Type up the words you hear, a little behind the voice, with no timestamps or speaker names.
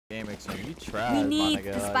Mixon. You trash, We need my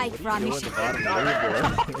nigga. the spike What from are you doing at the bottom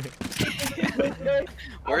of the leaderboard?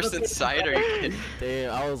 Worse than Cide, are you kidding?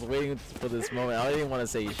 Damn, I was waiting for this moment. I didn't want to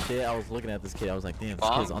say shit. I was looking at this kid. I was like, damn, this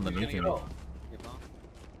kid's underneath me.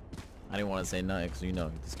 I didn't want to say nothing because you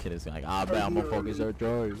know this kid is like, ah, bet I'm gonna focus our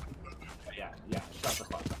drive. Yeah, shut the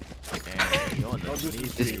fuck up. Damn, you on Don't do the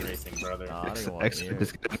speed racing, brother. Nah, I didn't want to hear it.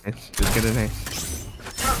 Just get an ace.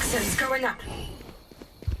 Toxins going up.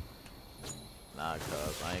 Nah,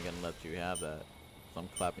 cuz I ain't gonna let you have that. I'm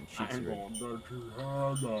clapping cheeks already.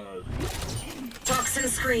 Toxin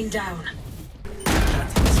screen down.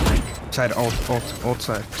 Side, alt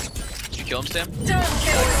side. Did you kill him, Sam? Don't kill him.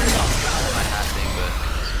 My half thing,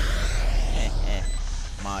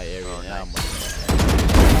 My area. Oh, Yeah,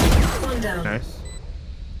 One down. Nice.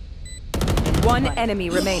 One enemy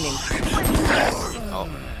remaining. Oh,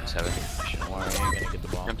 7. don't worry, I ain't gonna get the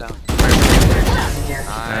ball. Jump down.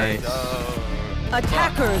 Nice.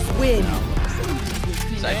 Attackers win.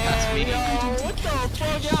 Side pass me. What the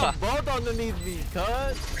fuck? Y'all both underneath me,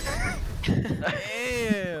 cuz.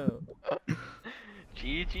 Damn.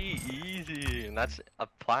 GG easy, and that's a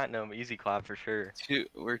platinum easy clap for sure.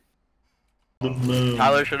 We're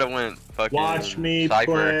Tyler should have went fucking Watch me Cypher.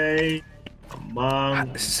 play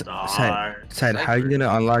among stars. Side, how you gonna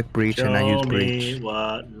unlock breach and not use Show breach? me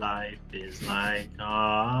what life is like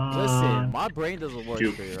on Listen, my brain doesn't work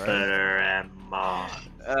straight, right? Jupiter and Mars.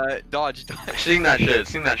 dodge. Seeing that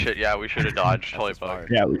shit, yeah, we should have dodged. Totally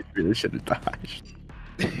fucked. Yeah, we really should have dodged.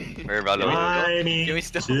 We're about to Fly me Give me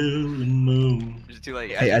to still. the moon. Is it too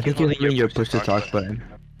late? Hey, I think you're leaving your push to talk button.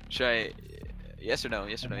 Should I? Yes or no?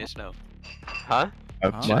 Yes or no? Yes or no? Huh?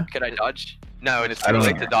 What? Could I dodge? No, and it's I too don't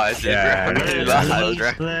late know. to dodge.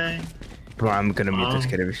 Yeah. Play. Bro, I'm gonna mute this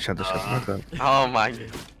kid if he shut the fuck up. Oh my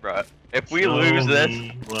god, bro. If we Show lose this,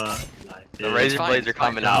 me what life the is razor fine, blades are it's fine,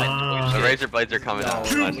 coming don't out. mind. The razor blades are coming out. I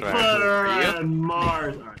swear. Jupiter you? and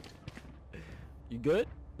Mars. Alright. You good?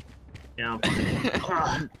 Yeah.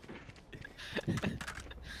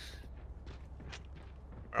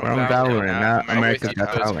 We're on Valoran, not America's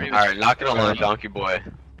Got Talent. Alright, knock it on the donkey boy.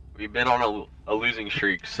 We've been on a losing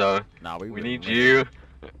streak, so Nah, we we really need winning. you.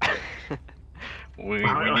 we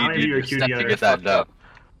How many need of you you are to cute step to together? get that dub.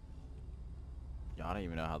 Yo, I don't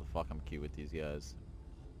even know how the fuck I'm cute with these guys.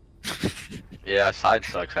 Yeah, side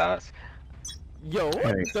sucks ass. Yo, what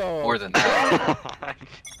Hey. the? More than that.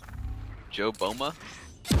 Joe Boma.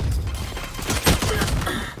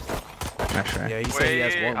 That's right. Yeah, he said he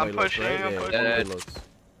has Wait, one I'm way looks, pushing, right? I'm Yeah, pushing. one way looks.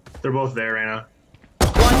 They're both there right now.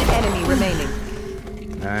 One enemy remaining.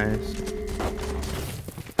 Nice.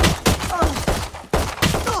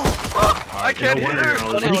 I can't No hit wonder her! you're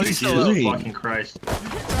all What these are you Jesus doing? fucking Christ.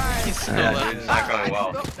 He's still Yeah. It's not going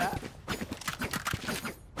well.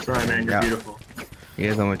 Sorry, man, you're Yeah. beautiful. You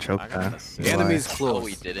guys almost choked I that. gotta see. Why? Enemies No, close.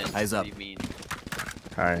 we didn't. Eyes up. What do you mean?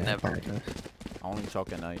 Alright, Never. apologize. I only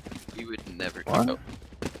choke at night. We would never. What? Oh,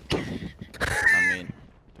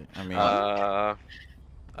 I mean,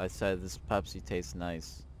 I said this Pepsi tastes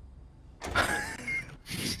nice.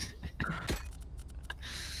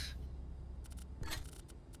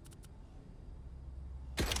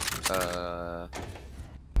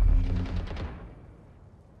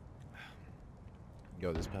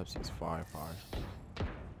 Yo, this Pepsi is fire.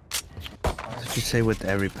 What did you say with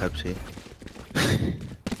every Pepsi?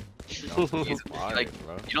 Yo, it's fire, Like,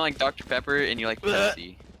 bro. you don't like Dr. Pepper and you like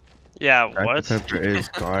Pepsi. Yeah, Dr. what? Pepper is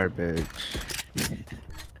garbage.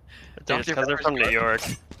 Just because they're from New York.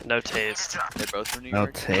 No taste. They're both from New No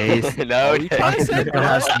York. taste. No you trying to taste. say It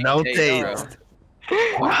has no Taste, bro. taste.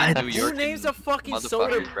 What? New Who York names a fucking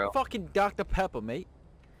soda motherfuckers, bro. fucking Dr. Pepper, mate?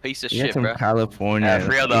 Piece of You got shit, some bro. California. Yeah,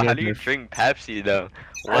 for real though, You how got do you the- drink Pepsi though?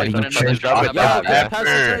 How What? you you gonna drink drop Dr. it Yo, back, that Pepper.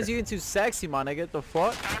 Pepsi turns you into sexy, my nigga. The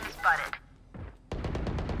fuck?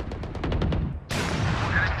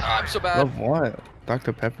 I'm so bad. Love what?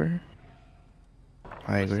 Dr. Pepper?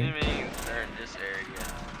 I agree. Assuming they're in this area.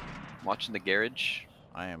 Watching the garage.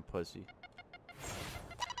 I am pussy.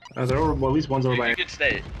 They're over, well, at least one's over You by. could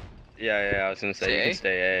stay. Yeah, I was gonna say Stay you A? can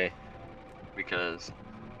stay A. Because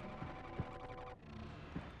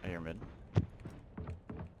I hear mid.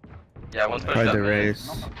 yeah, one's pushed Try up. the race.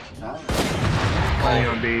 Only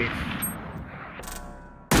on B.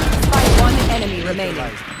 One enemy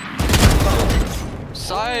remaining.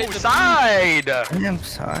 Side. Side! Damn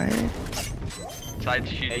side. Side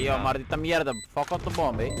shooting. Hey, yo, maldita mierda. Fuck off the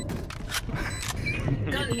bomb, eh?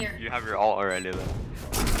 Gun here. You have your ult already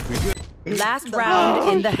though. Last round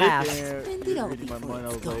in the half. Reading my mind, I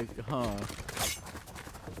was like, huh.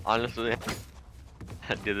 Honestly,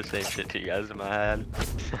 I did the same shit to you guys in my head.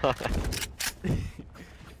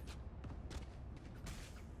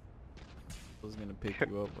 Was was gonna pick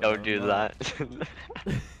you up. but I Don't do know. that.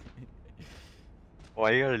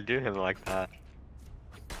 Why you gotta do him like that?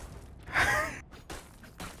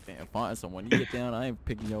 Can't find someone. You get down, I ain't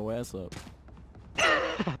picking your ass up.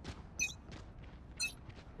 It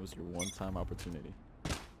was your one-time opportunity.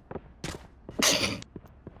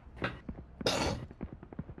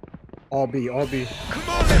 All B, all B. Shit,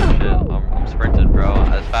 I'm sprinting, bro,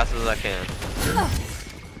 as fast as I can.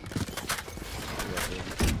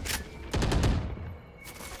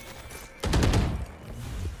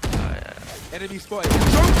 Enemy spotted.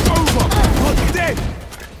 Joke's over! Not dead!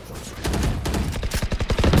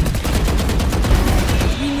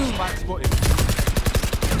 Spike spotted.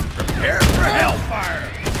 Prepare for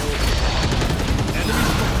hellfire! Enemy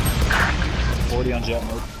spotted. 40 on jet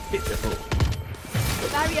mode.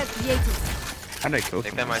 Barrier created. How did I kill I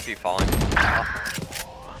think that might be falling.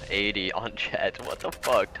 80 on jet. What the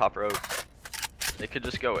fuck? Top rope. They could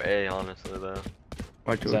just go A, honestly, though.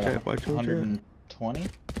 Watch Is your that jet, watch your jet. 120?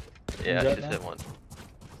 Yeah, Jet just now? hit one.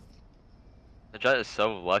 The jet is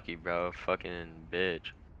so lucky, bro. Fucking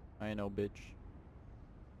bitch. I ain't no bitch.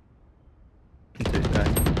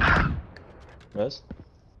 Res?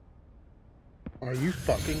 Are you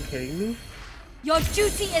fucking kidding me? Your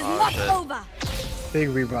duty is Oh, not shit. over. Big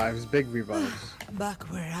revives, big revives. Back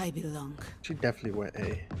where I belong. She definitely went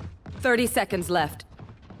A. 30 seconds left.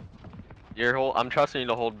 I'm trusting you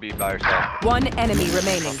to hold B by yourself. One enemy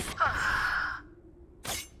remaining.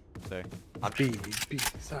 Sorry. B, B,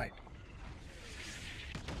 side.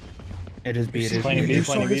 It is B, it is Playing B. B, You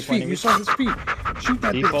saw playing B, his feet, playing you B. saw his feet. Shoot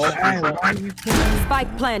that Default, bitch. default. Why are you playing?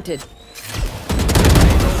 Spike planted.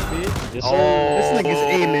 Yes, Oh, sir. This nigga's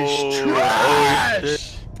aim is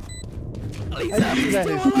trash. I shoot at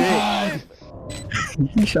his dick.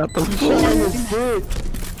 He shot the Shot floor. at his dick.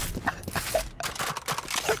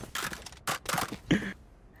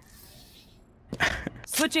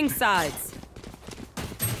 Switching sides.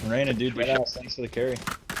 Reina, dude, that ass. Thanks for the carry.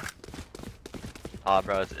 Ah,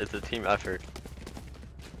 bro, it's a team effort.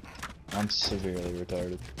 I'm severely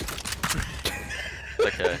retarded.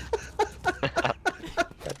 Okay.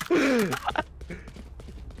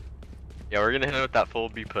 Yeah, we're gonna hit him with that full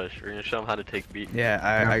B push. We're gonna show him how to take B. Yeah,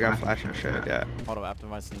 I got flash and shit, yeah. Hold on, after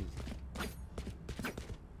my sneeze.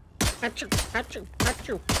 Achoo, achoo,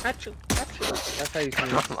 achoo, achoo, achoo. That's how you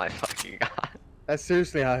sneeze. Oh my fucking god. That's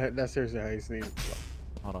seriously how you sneeze.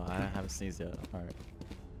 Hold on, I haven't sneezed yet. Alright.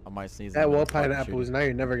 I might sneeze. That and well then start pineapples, shooting. now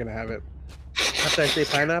you're never gonna have it. After I say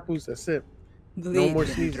pineapples, that's it. No more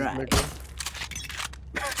sneezes, nigga.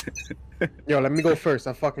 Yo, let me go first.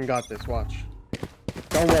 I fucking got this. Watch.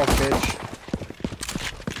 Don't walk, bitch.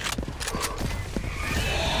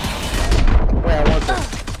 Wait, I want this.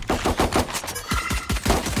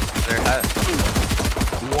 They're head.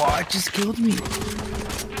 What just killed me?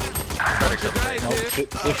 Nope,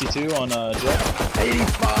 52 on jet.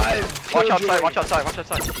 85! Watch outside, watch outside, watch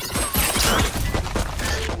outside.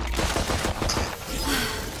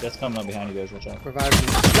 Jet's coming up behind you guys, watch out. Revive me.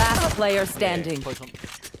 Last player standing. Play some-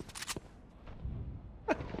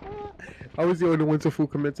 I was the only one to full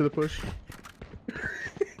commit to the push.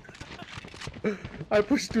 I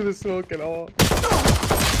pushed through the smoke and all.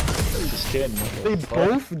 Just kidding. What the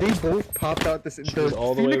fuck? They both popped out this. was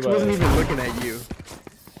all the way Phoenix by- wasn't even looking at you.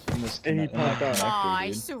 In this And he in that popped out. connector,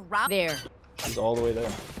 dude. surround there. She's all the way there.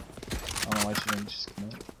 I don't know why she didn't just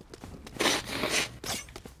commit.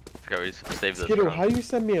 Okay, we save this. Skittle, round. how you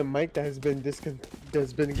send me a mic that has been discontinued?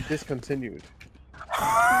 And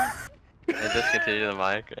discontinue the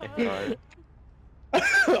mic. Okay, alright.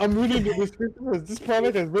 I'm reading the description. This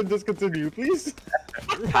product has been discontinued. Please.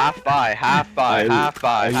 Half buy, half buy, half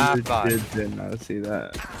buy, I half buy. did not see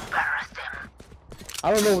that.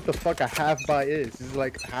 I don't know what the fuck a half buy is. Is it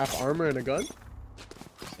like half armor and a gun?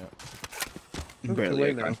 Barely a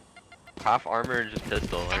Wait now. gun. Half armor and just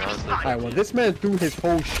pistol. Like, honestly. Alright, well this man threw his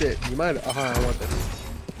whole shit. You might. I want this.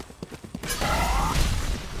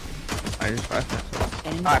 I just flashed myself.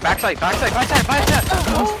 Alright, backside, backside, backside, backside!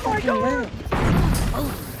 Oh my god!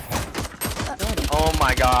 Oh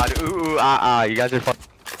my god, ooh, you guys are fun.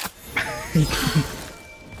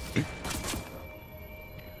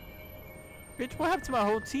 Bitch, what happened to my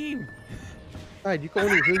whole team? Alright, you can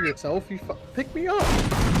only heal yourself. You pick me up.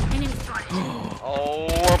 Oh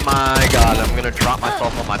my god, I'm gonna drop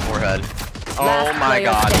myself on my forehead. Oh Last my player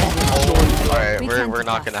god. standing. Oh, alright, Return we're to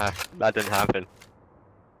not class. gonna, that didn't happen.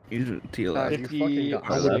 Use a teal. You 50 fucking got. I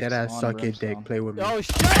on would left, dead ass on suck your brimstone. dick. Play with me. Oh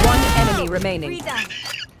shit! One enemy remaining.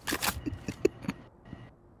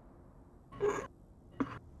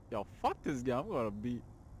 Yo, fuck this guy. I'm gonna beat.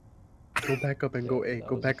 Go back up and go A. That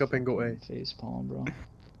Go was back up and go A. Face palm, bro.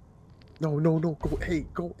 No, no, no. Go A.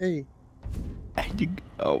 Go A.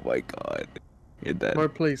 Oh my god. You're dead.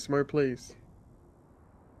 Smart place, smart place.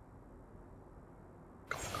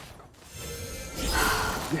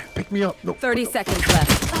 Yeah, pick me up. No. 30 seconds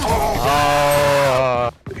left. Oh.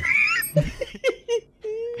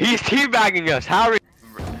 He's teabagging us. How?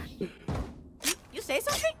 You say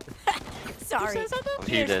something? Sorry. You say something?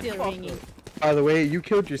 He You're did. still ringing. By the way, you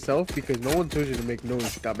killed yourself because no one told you to make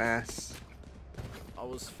noise, dumbass. I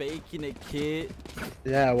was faking it, kid.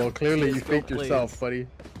 Yeah, well, clearly you Let's go, faked yourself, buddy.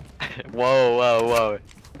 Whoa, whoa, whoa.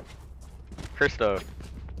 Christo.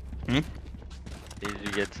 Hmm? Need you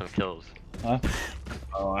to get some kills. Huh?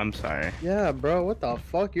 Oh, I'm sorry. Yeah, bro, what the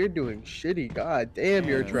fuck? You're doing shitty. God damn,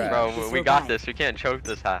 you're trash. Bro, we got this. We can't choke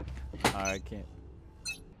this half. I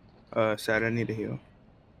can't. Sad, I need a heal.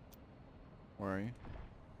 Where are you?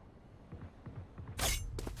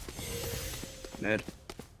 Ned.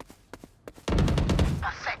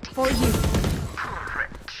 For you.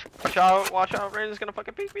 Watch out, Rain is gonna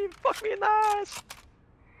fucking beat me and fuck me in the ass.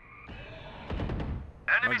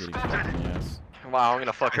 Enemy spotted. Yes. Wow, I'm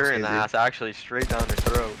gonna fuck her in the ass, actually, straight down her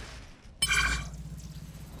throat.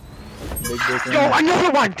 Big dick. Yo,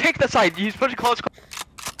 another one! Take the side! He's putting close.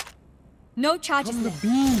 No charges left.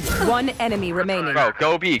 One enemy remaining. Bro,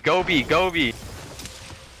 go B, go B, go B.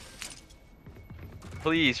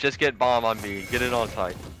 Please, just get bomb on me. Get it on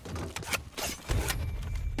site.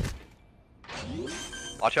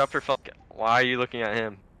 Watch out for fuck. Why are you looking at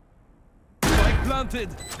him? Spike planted.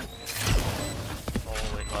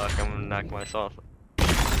 Holy fuck, I'm gonna knock myself.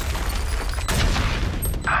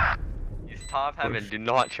 He's top heaven, do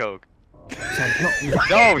not choke.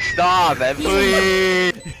 No, stop, man,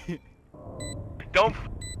 please! Don't.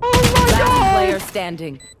 Oh my Last god! player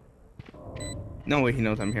standing. No way he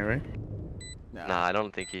knows I'm here, right? Nah, I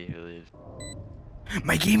don't think he believes.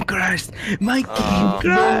 My game crashed! My game Oh.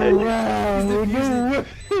 crashed!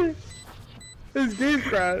 No, his game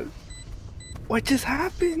crashed. What just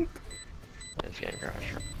happened? It's getting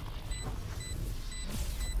crushed.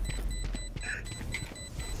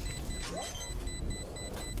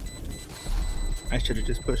 I should have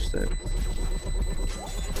just pushed that.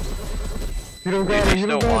 You don't We got it, you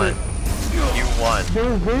still don't got won. it. You won.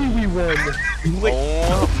 No way we won.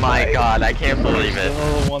 Oh my god, I can't believe it.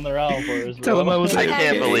 Oh, won the round for us, Tell him I was I there.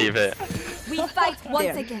 can't believe it. We fight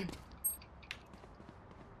once again.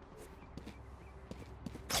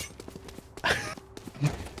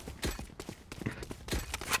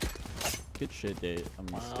 Good shit, dude. I'm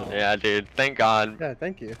still. Yeah, dude, thank god. Yeah,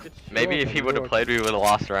 thank you. Maybe if he would have played, we would have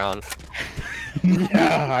lost a round.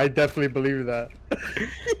 Yeah, I definitely believe that.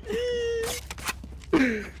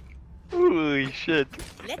 Holy shit.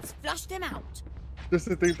 Let's flush them out. Just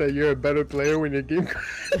to think that you're a better player when your game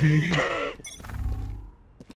crashes.